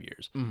last 5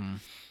 years.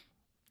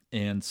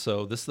 And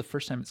so this is the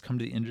first time it's come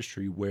to the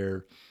industry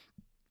where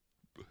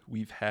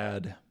we've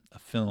had a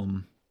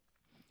film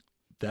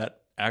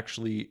that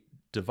actually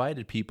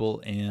divided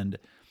people, and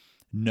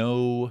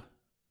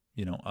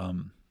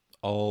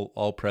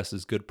all press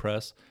is good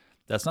press.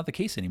 That's not the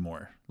case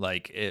anymore.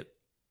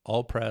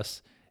 All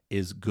press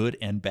is good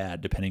and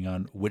bad depending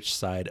on which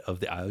side of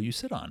the aisle you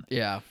sit on.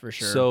 Yeah, for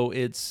sure. So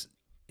it's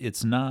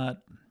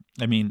not,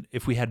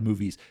 if we had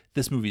movies,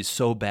 this movie is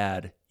so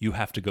bad, you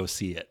have to go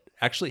see it.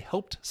 Actually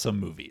helped some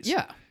movies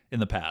in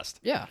the past.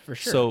 Yeah, for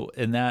sure. So,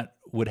 and that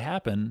would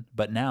happen,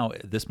 but now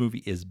this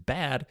movie is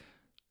bad,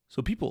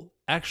 so people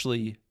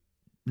actually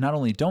not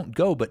only don't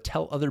go, but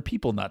tell other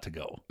people not to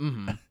go.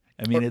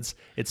 It's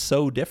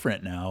so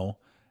different now,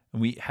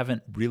 and we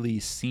haven't really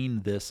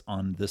seen this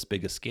on this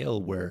big a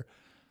scale where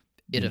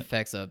it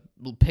affects a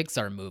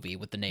Pixar movie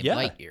with the name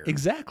Lightyear.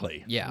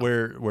 Exactly. Yeah.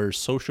 Where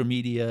social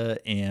media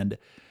and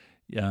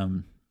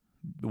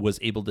was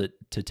able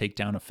to take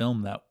down a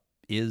film that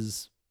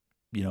is,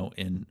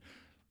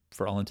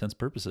 for all intents and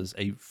purposes,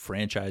 a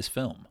franchise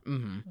film.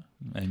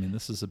 I mean,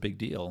 this is a big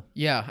deal.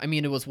 Yeah, I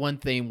mean, it was one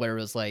thing where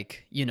it was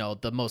like,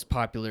 the most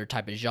popular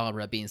type of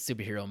genre being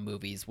superhero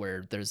movies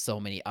where there's so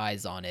many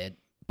eyes on it.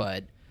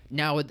 But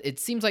now it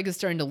seems like it's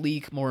starting to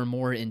leak more and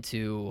more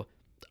into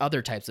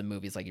other types of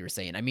movies, like you were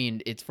saying. I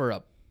mean, it's for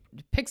a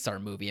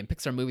Pixar movie, and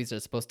Pixar movies are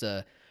supposed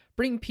to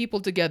bring people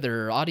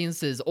together,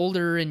 audiences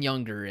older and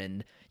younger,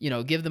 and,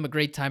 give them a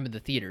great time in the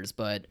theaters.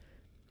 But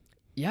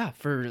yeah,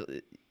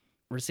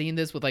 we're seeing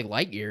this with like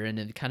Lightyear, and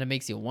it kind of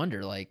makes you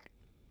wonder, like,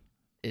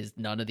 is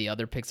none of the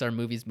other Pixar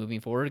movies moving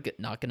forward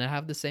not going to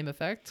have the same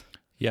effect?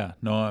 Yeah,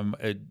 no,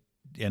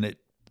 and it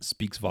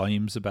speaks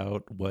volumes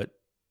about what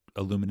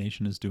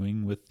Illumination is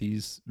doing with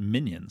these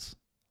minions.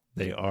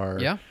 They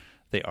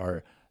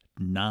are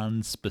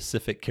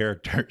non-specific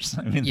characters.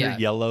 I mean, they're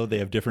yellow. They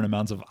have different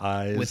amounts of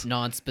eyes with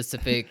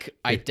non-specific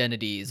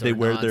identities. They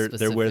wear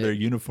their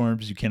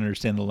uniforms. You can't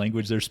understand the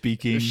language they're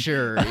speaking.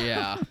 Sure,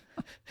 yeah.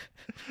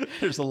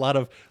 There's a lot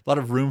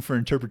of room for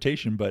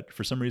interpretation, but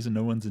for some reason,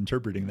 no one's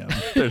interpreting them.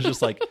 They're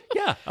just like,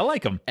 yeah, I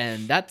like them,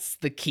 and that's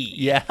the key.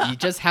 Yeah, you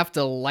just have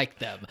to like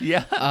them.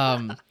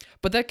 Yeah.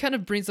 But that kind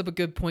of brings up a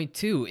good point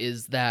too.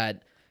 Is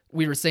that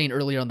we were saying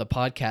earlier on the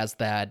podcast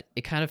that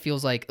it kind of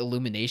feels like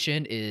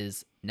Illumination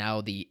is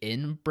now the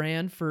in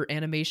brand for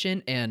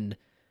animation, and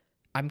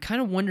I'm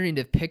kind of wondering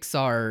if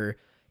Pixar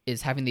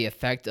is having the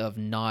effect of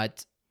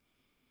not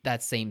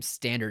that same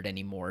standard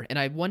anymore. And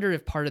I wonder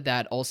if part of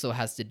that also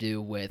has to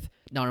do with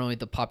not only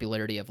the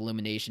popularity of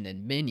Illumination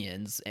and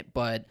Minions,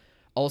 but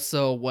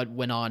also what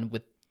went on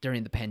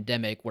during the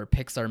pandemic, where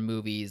Pixar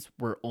movies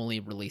were only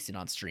releasing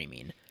on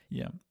streaming.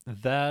 Yeah,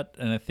 that,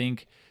 and I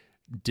think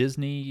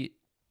Disney,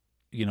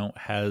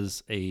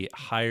 has a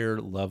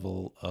higher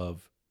level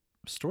of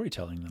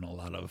storytelling than a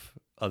lot of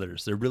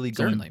others. They're really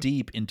going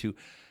deep into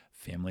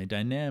family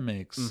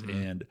dynamics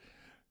and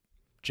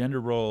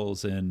gender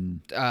roles,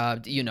 and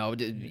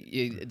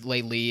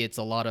lately it's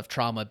a lot of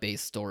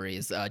trauma-based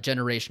stories,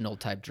 generational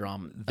type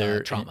trauma.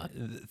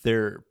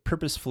 They're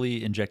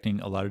purposefully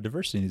injecting a lot of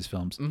diversity in these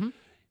films.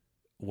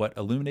 What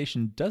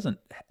Illumination doesn't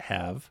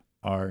have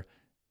are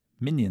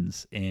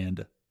minions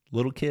and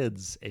little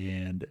kids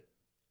and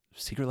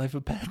Secret Life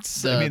of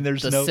Pets. I mean,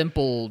 there's no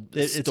simple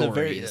it's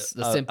stories.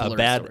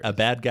 A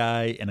bad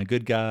guy and a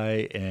good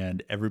guy,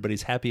 and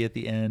everybody's happy at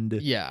the end.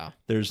 Yeah,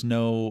 there's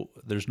no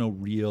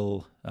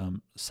real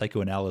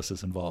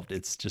psychoanalysis involved.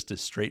 It's just a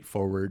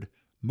straightforward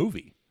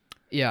movie.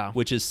 Yeah,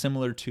 which is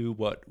similar to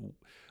what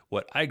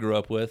I grew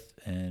up with,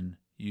 and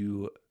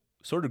you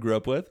sort of grew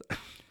up with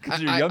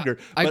because you're younger.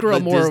 I grew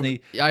up more.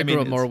 I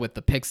grew up more with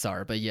the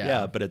Pixar, but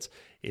yeah, but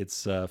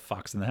it's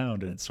Fox and the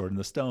Hound, and it's Sword in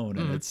the Stone,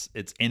 and it's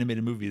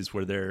animated movies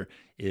where there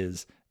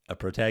is a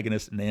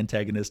protagonist and an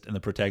antagonist, and the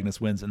protagonist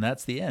wins, and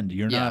that's the end.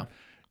 You're not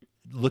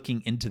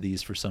looking into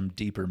these for some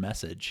deeper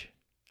message.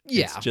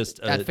 Yeah, it's just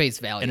at face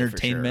value,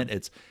 entertainment. For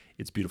sure.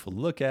 It's beautiful to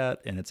look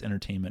at, and it's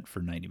entertainment for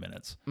 90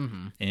 minutes.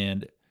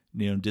 And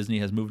Disney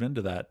has moved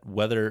into that,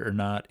 whether or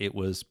not it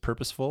was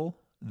purposeful,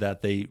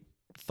 that they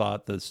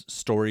thought the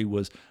story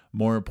was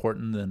more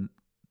important than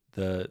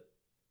the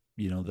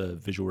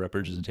visual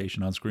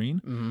representation on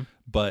screen.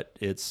 But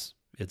it's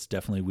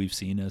definitely, we've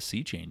seen a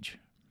sea change.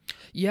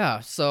 Yeah,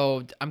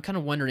 so I'm kind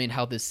of wondering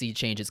how this sea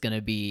change is going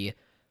to be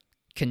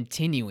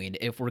continuing,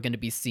 if we're going to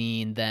be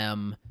seeing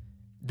them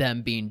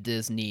being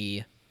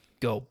Disney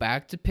go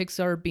back to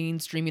Pixar being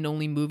streaming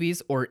only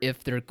movies, or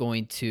if they're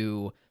going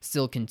to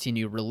still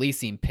continue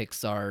releasing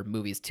Pixar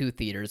movies to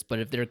theaters, but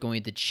if they're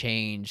going to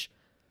change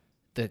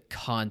the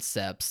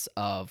concepts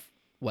of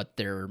what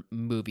their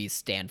movies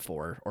stand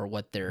for, or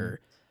what their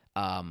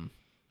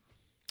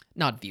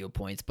not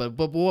viewpoints, but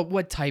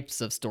what types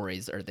of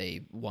stories are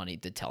they wanting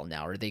to tell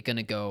now? Are they going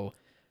to go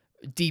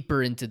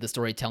deeper into the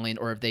storytelling,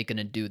 or are they going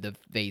to do the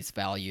face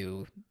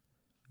value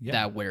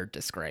that we're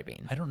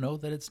describing? I don't know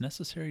that it's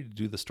necessary to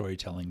do the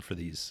storytelling for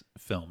these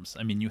films.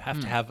 I mean, you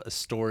have to have a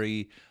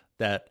story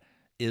that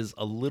is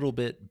a little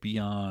bit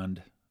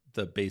beyond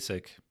the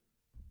basic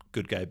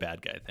good guy,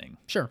 bad guy thing.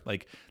 Sure.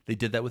 Like they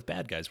did that with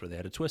Bad Guys, where they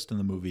had a twist in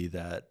the movie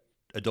that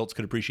adults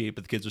could appreciate,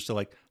 but the kids are still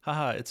like,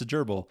 haha, it's a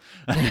gerbil.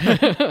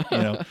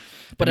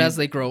 But as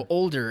they grow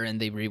older and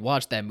they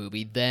rewatch that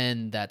movie,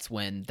 then that's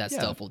when that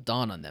stuff will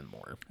dawn on them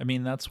more. I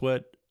mean, that's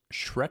what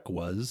Shrek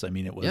was. I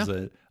mean, it was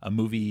a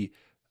movie,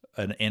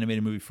 an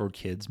animated movie for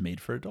kids made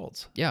for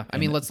adults. Yeah. I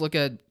mean, let's look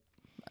at,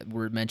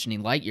 we're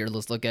mentioning Lightyear.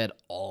 Let's look at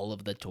all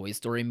of the Toy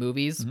Story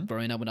movies.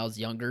 Growing up when I was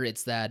younger,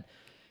 it's that,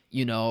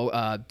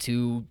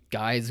 two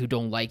guys who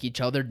don't like each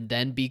other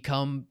then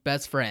become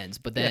best friends.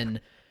 But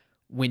then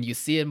when you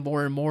see it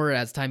more and more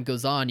as time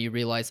goes on, you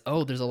realize,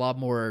 oh, there's a lot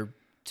more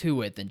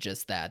to it than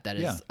just that. That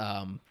is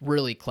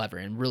really clever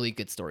and really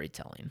good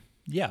storytelling.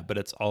 Yeah, but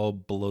it's all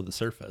below the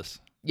surface.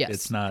 Yes.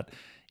 It's not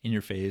in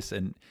your face,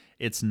 and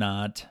it's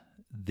not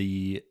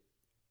the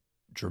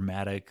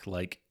dramatic,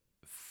 like,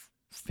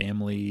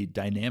 family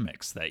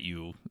dynamics that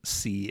you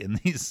see in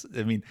these.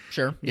 I mean,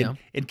 Sure, yeah.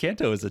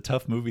 Encanto is a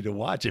tough movie to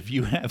watch if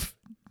you have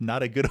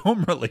not a good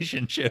home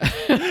relationship.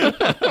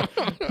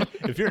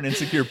 If you're an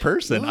insecure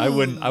person, I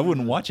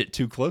wouldn't watch it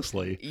too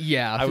closely.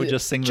 Yeah, I would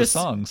just sing the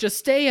songs. Just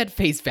stay at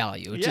face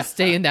value. Yeah. Just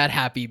stay in that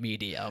happy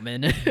medium.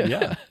 And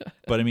Yeah,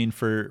 but I mean,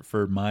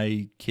 for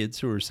my kids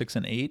who are 6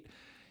 and 8,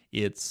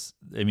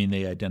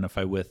 they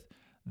identify with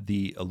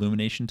the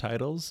Illumination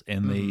titles,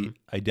 and they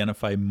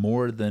identify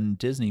more than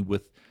Disney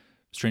with,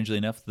 strangely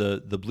enough, the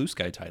Blue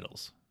Sky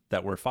titles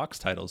that were Fox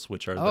titles,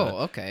 which are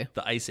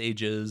the Ice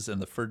Ages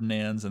and the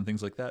Ferdinands and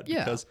things like that,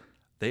 because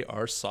they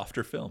are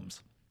softer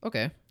films.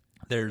 Okay.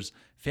 There's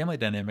family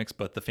dynamics,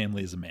 but the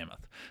family is a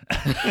mammoth.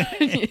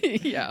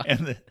 Yeah.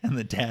 And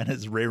the dad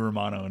is Ray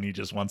Romano, and he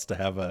just wants to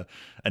have a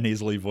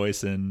nasally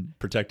voice and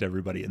protect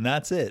everybody, and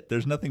that's it.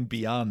 There's nothing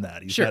beyond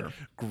that. He's not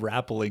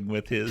grappling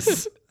with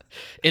his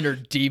inner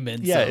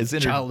demons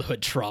of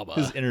childhood trauma.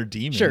 His inner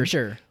demon.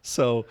 Sure.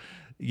 So,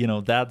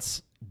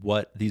 that's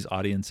what these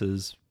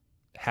audiences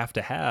have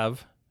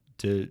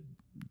to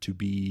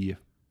be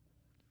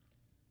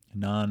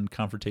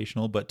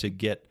non-confrontational, but to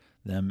get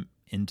them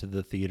into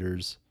the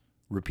theaters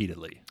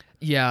repeatedly.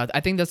 Yeah,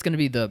 I think that's going to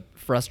be the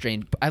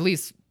frustrating, at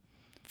least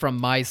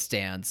from my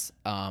stance.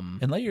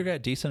 And Lightyear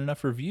got decent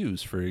enough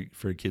reviews for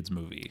a kids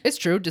movie. It's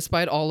true,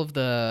 despite all of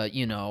the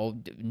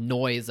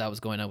noise that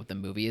was going on with the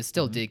movie, it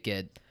still did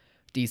get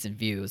decent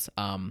views.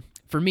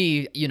 For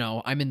me,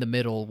 I'm in the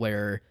middle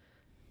where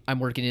I'm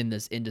working in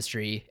this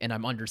industry and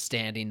I'm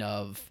understanding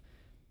of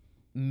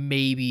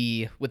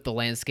maybe with the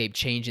landscape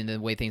changing the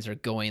way things are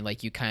going,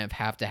 like you kind of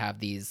have to have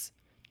these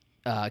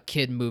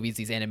kid movies,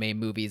 these anime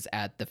movies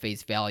at the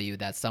face value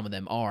that some of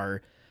them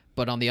are.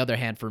 But on the other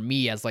hand, for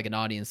me as like an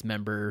audience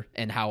member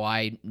and how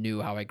I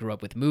grew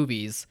up with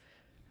movies,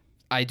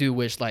 I do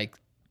wish like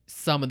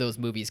some of those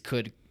movies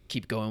could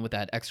keep going with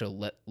that extra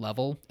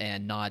level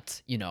and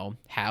not,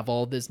 have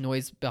all this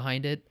noise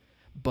behind it.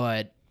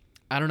 But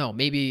I don't know,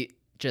 maybe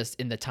just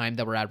in the time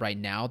that we're at right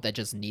now, that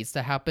just needs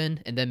to happen.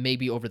 And then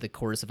maybe over the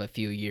course of a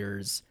few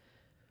years,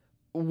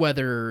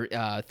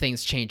 whether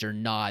things change or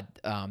not,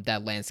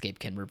 that landscape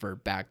can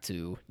revert back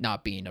to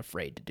not being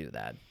afraid to do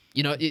that.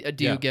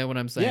 Do you get what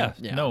I'm saying?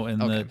 Yeah. No,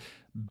 and the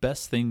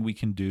best thing we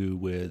can do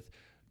with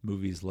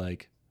movies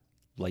like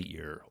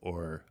Lightyear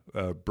or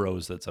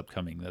Bros that's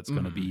upcoming, that's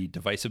going to be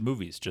divisive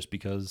movies just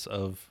because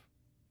of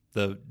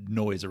the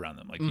noise around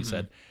them, like you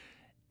said,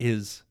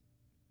 is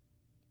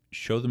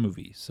show the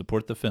movie,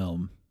 support the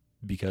film,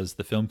 because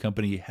the film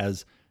company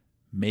has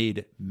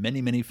made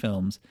many, many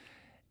films,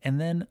 and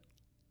then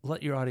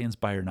let your audience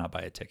buy or not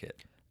buy a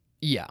ticket.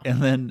 Yeah.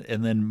 And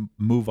then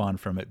move on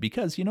from it,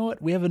 because you know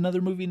what? We have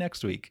another movie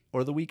next week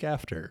or the week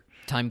after.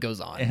 Time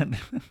goes on.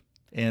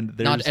 And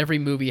there's not every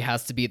movie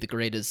has to be the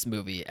greatest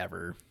movie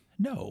ever.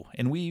 No.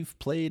 And we've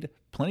played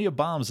plenty of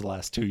bombs the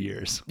last 2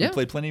 years. Yeah. We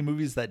played plenty of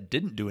movies that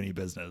didn't do any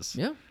business.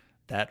 Yeah.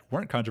 That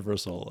weren't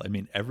controversial. I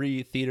mean,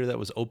 every theater that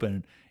was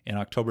open in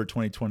October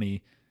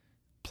 2020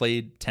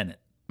 played Tenet.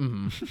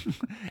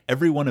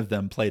 Every one of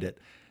them played it.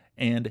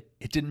 And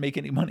it didn't make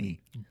any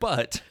money.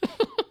 But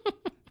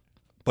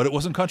it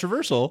wasn't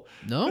controversial.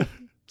 No.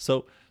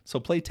 So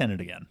play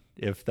Tenet again,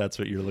 if that's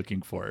what you're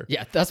looking for.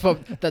 Yeah, that's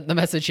what the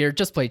message here.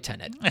 Just play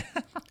Tenet,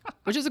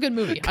 which is a good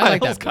movie. I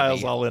like that movie.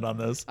 Kyle's all in on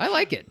this. I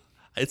like it.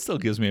 It still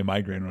gives me a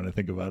migraine when I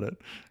think about it.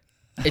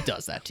 It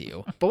does that to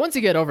you. But once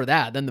you get over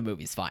that, then the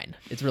movie's fine.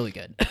 It's really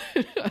good.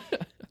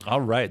 All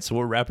right, so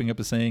we're wrapping up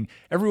by saying,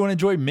 everyone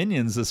enjoy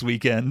Minions this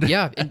weekend.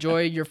 Yeah,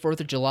 enjoy your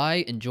 4th of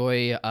July.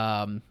 Enjoy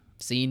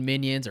seeing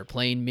Minions or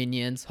playing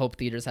Minions. Hope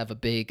theaters have a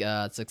big,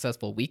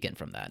 successful weekend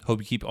from that. Hope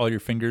you keep all your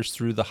fingers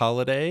through the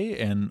holiday,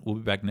 and we'll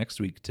be back next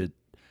week to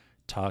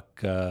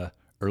talk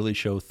early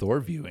show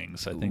Thor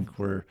viewings. I think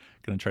we're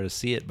going to try to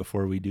see it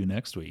before we do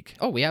next week.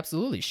 Oh, we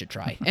absolutely should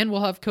try. And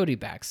we'll have Cody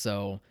back,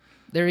 so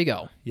there you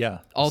go. Yeah.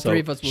 All three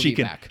of us will be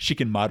back. She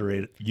can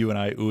moderate you and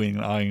I oohing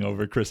and ahhing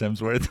over Chris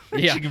Hemsworth.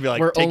 Yeah. She can be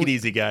like, take it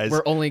easy, guys.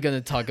 We're only going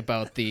to talk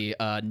about the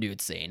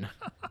nude scene.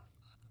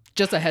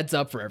 Just a heads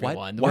up for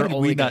everyone. Why did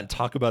we not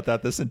talk about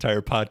that this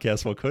entire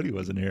podcast while Cody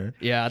wasn't here?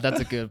 Yeah, that's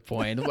a good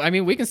point. I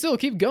mean, we can still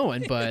keep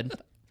going,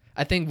 but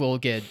I think we'll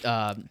get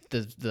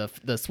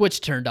the switch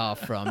turned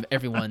off from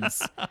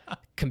everyone's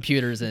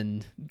computers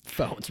and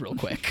phones real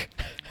quick.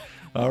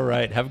 All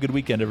right. Have a good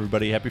weekend,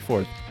 everybody. Happy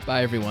 4th.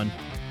 Bye, everyone.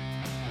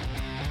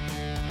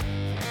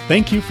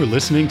 Thank you for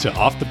listening to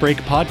Off the Break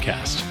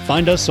Podcast.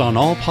 Find us on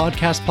all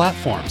podcast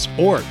platforms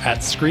or at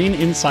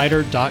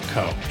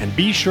screeninsider.co. And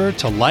be sure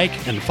to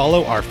like and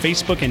follow our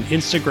Facebook and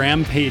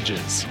Instagram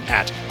pages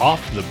at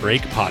Off the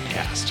Break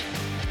Podcast.